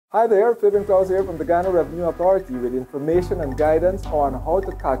Hi there, Fabian Klaus here from the Ghana Revenue Authority with information and guidance on how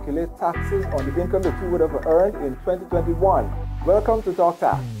to calculate taxes on the income that you would have earned in 2021. Welcome to Talk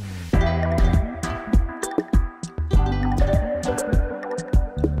Tax.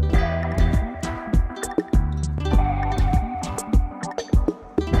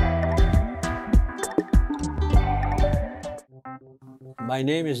 My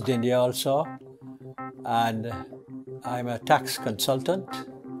name is Dindyal Saw, and I'm a tax consultant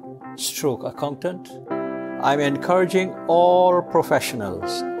stroke accountant. I'm encouraging all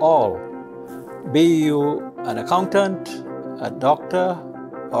professionals, be you an accountant, a doctor,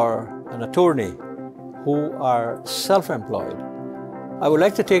 or an attorney who are self-employed. I would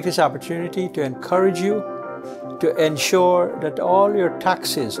like to take this opportunity to encourage you to ensure that all your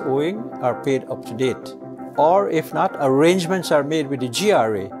taxes owing are paid up to date, or if not, arrangements are made with the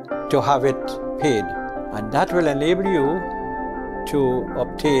GRA to have it paid, and that will enable you to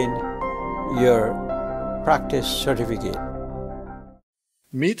obtain your practice certificate.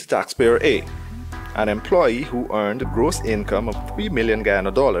 Meet Taxpayer A, an employee who earned a gross income of 3 million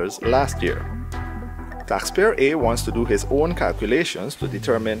Ghana dollars last year. Taxpayer A wants to do his own calculations to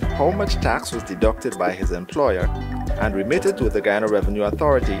determine how much tax was deducted by his employer and remitted to the Ghana Revenue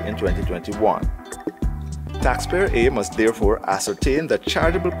Authority in 2021. Taxpayer A must therefore ascertain the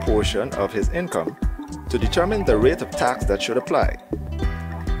chargeable portion of his income to determine the rate of tax that should apply.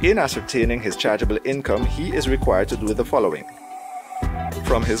 In ascertaining his chargeable income, he is required to do the following.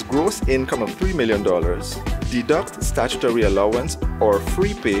 From his gross income of $3 million, deduct statutory allowance or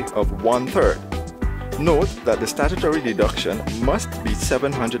free pay of 1/3. Note that the statutory deduction must be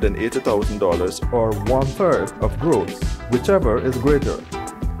 $780,000 or 1/3 of gross, whichever is greater.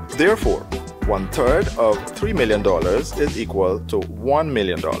 Therefore, 1/3 of $3 million is equal to $1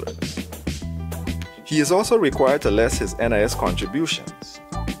 million. He is also required to less his NIS contributions,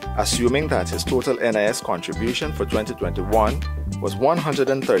 assuming that his total NIS contribution for 2021 was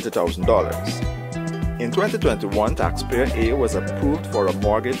 $130,000. In 2021, Taxpayer A was approved for a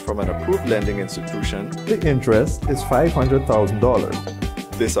mortgage from an approved lending institution. The interest is $500,000.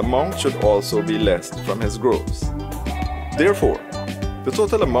 This amount should also be less from his gross. Therefore, the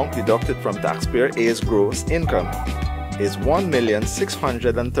total amount deducted from Taxpayer A's gross income is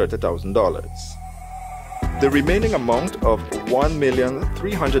 $1,630,000. The remaining amount of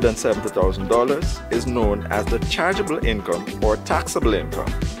 $1,370,000 is known as the chargeable income or taxable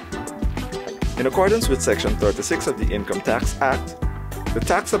income. In accordance with Section 36 of the Income Tax Act, the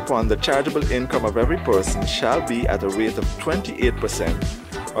tax upon the chargeable income of every person shall be at a rate of 28%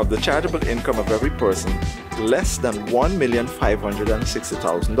 of the chargeable income of every person less than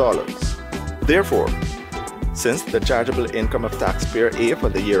 $1,560,000. Therefore, since the chargeable income of Taxpayer A for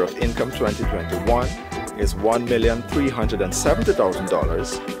the year of income 2021 is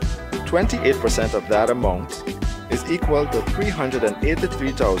 $1,370,000, 28% of that amount is equal to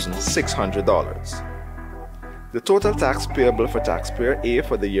 $383,600. The total tax payable for Taxpayer A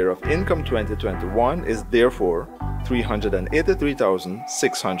for the year of income 2021 is therefore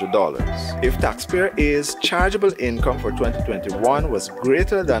 $383,600. If Taxpayer A's chargeable income for 2021 was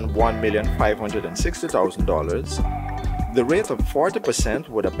greater than $1,560,000, the rate of 40%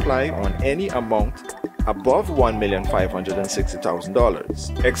 would apply on any amount above $1,560,000.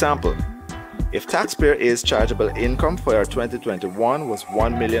 Example, if Taxpayer A's chargeable income for 2021 was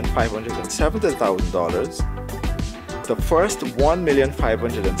 $1,570,000, the first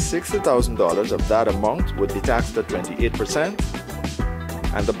 $1,560,000 of that amount would be taxed at 28%,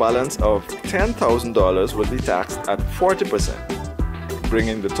 and the balance of $10,000 would be taxed at 40%,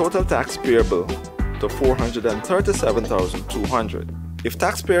 bringing the total tax payable to $437,200. If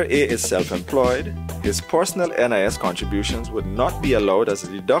Taxpayer A is self-employed, his personal NIS contributions would not be allowed as a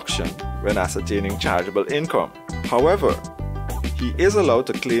deduction when ascertaining chargeable income. However, he is allowed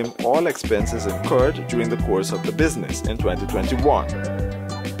to claim all expenses incurred during the course of the business in 2021.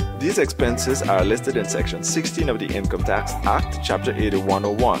 These expenses are listed in Section 16 of the Income Tax Act, Chapter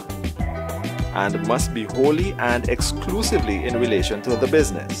 8101, and must be wholly and exclusively in relation to the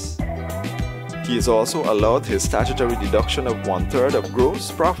business. He is also allowed his statutory deduction of 1/3 of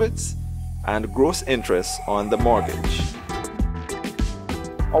gross profits and gross interest on the mortgage.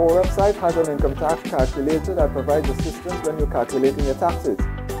 Our website has an income tax calculator that provides assistance when you're calculating your taxes.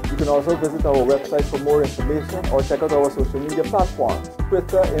 You can also visit our website for more information or check out our social media platforms,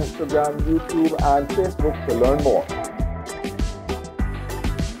 Twitter, Instagram, YouTube, and Facebook to learn more.